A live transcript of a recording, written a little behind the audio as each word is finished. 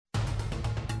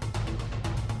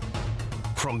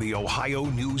From the Ohio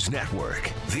News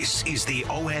Network, this is the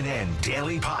ONN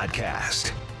Daily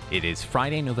Podcast. It is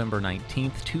Friday, November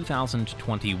 19th,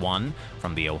 2021.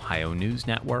 From the Ohio News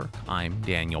Network, I'm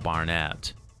Daniel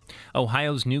Barnett.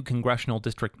 Ohio's new congressional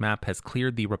district map has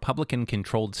cleared the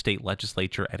Republican-controlled state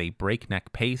legislature at a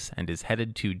breakneck pace and is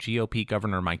headed to GOP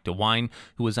Governor Mike DeWine,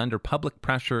 who is under public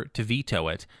pressure to veto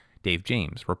it. Dave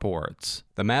James reports.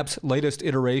 The map's latest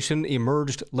iteration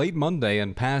emerged late Monday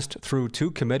and passed through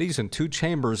 2 committees and 2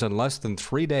 chambers in less than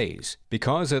 3 days.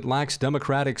 Because it lacks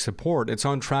Democratic support, it's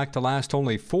on track to last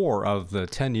only 4 of the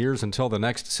 10 years until the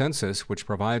next census, which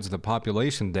provides the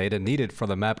population data needed for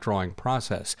the map drawing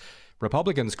process.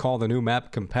 Republicans call the new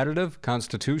map competitive,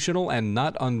 constitutional, and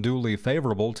not unduly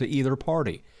favorable to either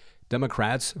party.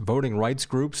 Democrats, voting rights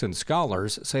groups, and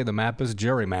scholars say the map is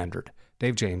gerrymandered.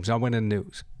 Dave James, ONN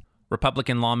News.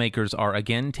 Republican lawmakers are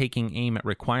again taking aim at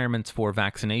requirements for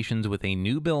vaccinations with a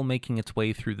new bill making its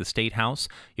way through the State House.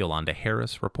 Yolanda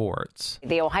Harris reports.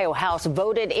 The Ohio House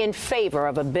voted in favor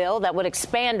of a bill that would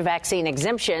expand vaccine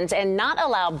exemptions and not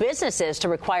allow businesses to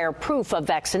require proof of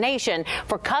vaccination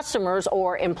for customers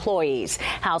or employees.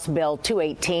 House Bill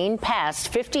 218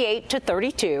 passed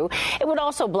 58-32. It would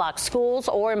also block schools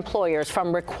or employers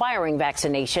from requiring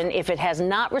vaccination if it has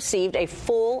not received a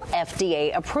full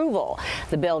FDA approval.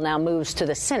 The bill now moves to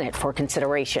the Senate for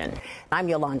consideration. I'm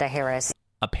Yolanda Harris.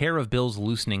 A pair of bills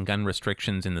loosening gun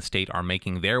restrictions in the state are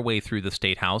making their way through the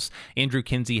State House. Andrew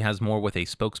Kinsey has more with a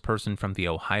spokesperson from the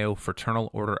Ohio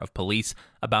Fraternal Order of Police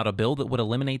about a bill that would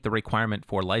eliminate the requirement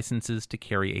for licenses to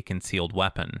carry a concealed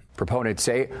weapon. Proponents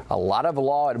say a lot of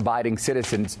law-abiding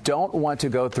citizens don't want to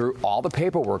go through all the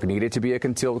paperwork needed to be a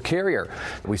concealed carrier.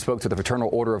 We spoke to the Fraternal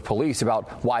Order of Police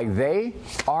about why they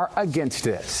are against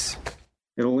this.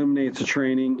 It eliminates the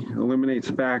training, eliminates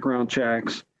the background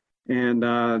checks, and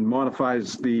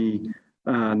modifies the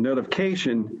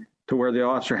notification to where the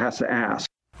officer has to ask.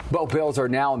 Both bills are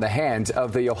now in the hands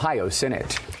of the Ohio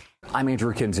Senate. I'm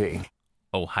Andrew Kinsey.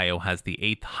 Ohio has the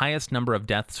 8th highest number of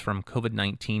deaths from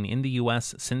COVID-19 in the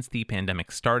U.S. since the pandemic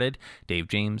started. Dave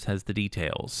James has the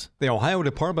details. The Ohio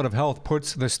Department of Health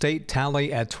puts the state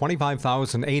tally at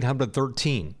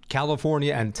 25,813.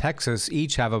 California and Texas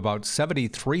each have about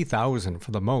 73,000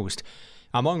 for the most.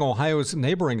 Among Ohio's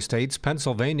neighboring states,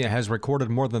 Pennsylvania has recorded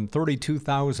more than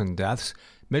 32,000 deaths.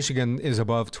 Michigan is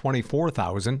above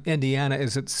 24,000. Indiana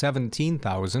is at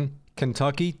 17,000.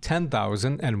 Kentucky,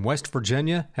 10,000, and West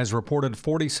Virginia has reported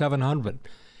 4,700.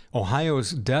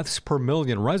 Ohio's deaths per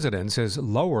million residents is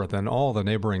lower than all the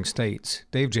neighboring states.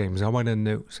 Dave James, ONN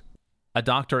News. A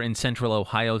doctor in central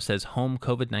Ohio says home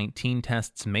COVID-19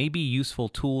 tests may be useful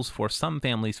tools for some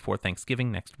families for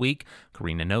Thanksgiving next week.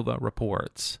 Karina Nova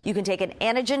reports. You can take an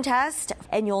antigen test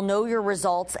and you'll know your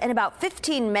results in about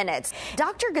 15 minutes.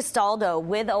 Dr. Gastaldo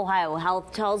with Ohio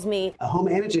Health tells me a home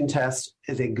antigen test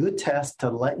is a good test to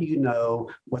let you know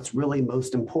what's really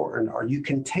most important. Are you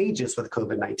contagious with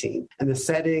COVID-19? In the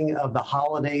setting of the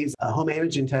holidays, home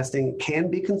antigen testing can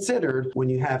be considered when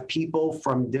you have people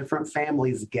from different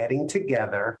families getting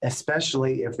together,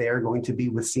 especially if they are going to be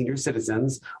with senior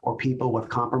citizens or people with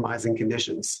compromising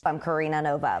conditions. I'm Karina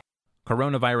Nova.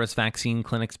 Coronavirus vaccine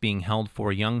clinics being held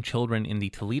for young children in the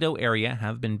Toledo area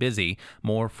have been busy.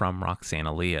 More from Roxanne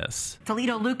Elias.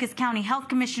 Toledo-Lucas County Health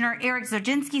Commissioner Eric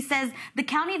Zerginski says the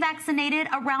county vaccinated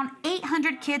around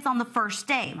 800 kids on the first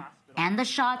day, and the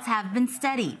shots have been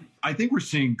steady. I think we're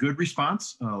seeing good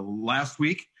response. Last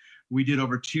week, we did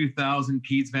over 2,000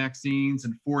 peds vaccines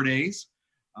in 4 days.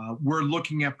 We're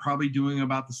looking at probably doing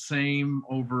about the same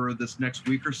over this next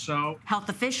week or so. Health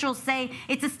officials say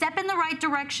it's a step in the right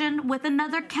direction with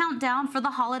another countdown for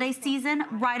the holiday season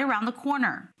right around the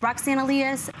corner. Roxanne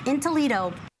Elias in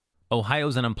Toledo.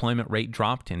 Ohio's unemployment rate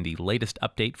dropped in the latest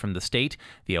update from the state.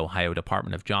 The Ohio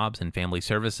Department of Jobs and Family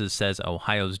Services says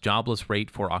Ohio's jobless rate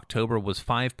for October was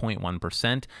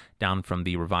 5.1%, down from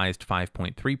the revised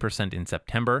 5.3% in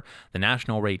September. The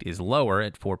national rate is lower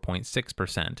at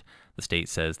 4.6%. The state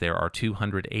says there are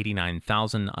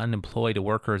 289,000 unemployed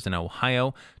workers in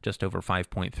Ohio. Just over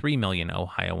 5.3 million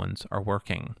Ohioans are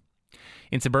working.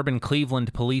 In suburban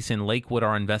Cleveland, police in Lakewood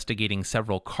are investigating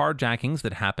several carjackings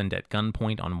that happened at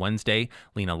gunpoint on Wednesday.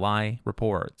 Lena Lai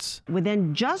reports.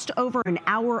 Within just over an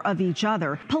hour of each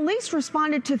other, police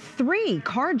responded to 3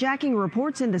 carjacking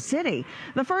reports in the city.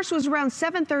 The first was around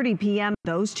 7:30 p.m.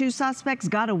 Those 2 suspects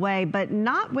got away, but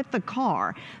not with the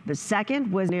car. The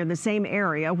second was near the same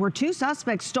area where 2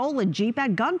 suspects stole a Jeep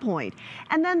at gunpoint.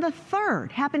 And then the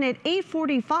third happened at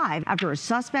 8:45 after a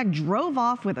suspect drove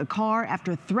off with a car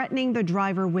after threatening the driver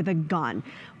with a gun.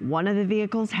 One of the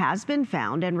vehicles has been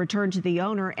found and returned to the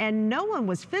owner, and no one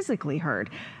was physically hurt.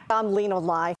 I'm Lena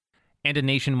Lai. And a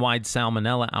nationwide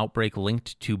salmonella outbreak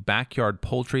linked to backyard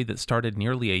poultry that started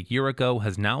nearly a year ago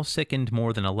has now sickened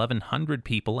more than 1,100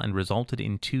 people and resulted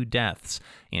in 2 deaths.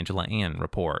 Angela Ann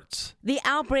reports. The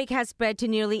outbreak has spread to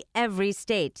nearly every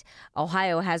state.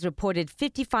 Ohio has reported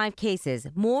 55 cases,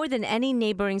 more than any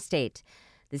neighboring state.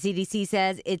 The CDC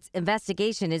says its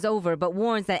investigation is over, but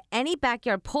warns that any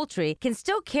backyard poultry can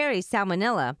still carry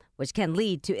salmonella, which can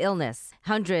lead to illness.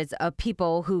 Hundreds of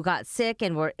people who got sick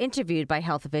and were interviewed by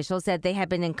health officials said they had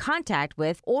been in contact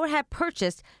with or had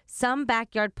purchased some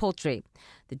backyard poultry.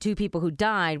 The 2 people who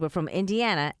died were from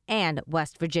Indiana and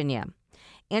West Virginia.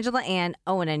 Angela Ann,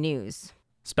 ONN News.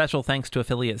 Special thanks to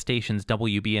affiliate stations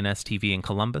WBNS-TV in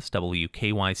Columbus,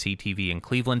 WKYC-TV in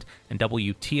Cleveland, and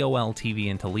WTOL-TV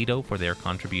in Toledo for their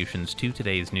contributions to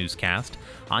today's newscast.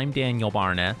 I'm Daniel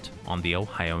Barnett on the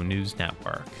Ohio News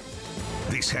Network.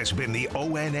 This has been the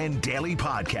ONN Daily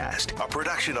Podcast, a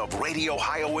production of Radio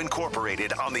Ohio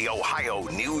Incorporated on the Ohio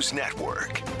News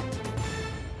Network.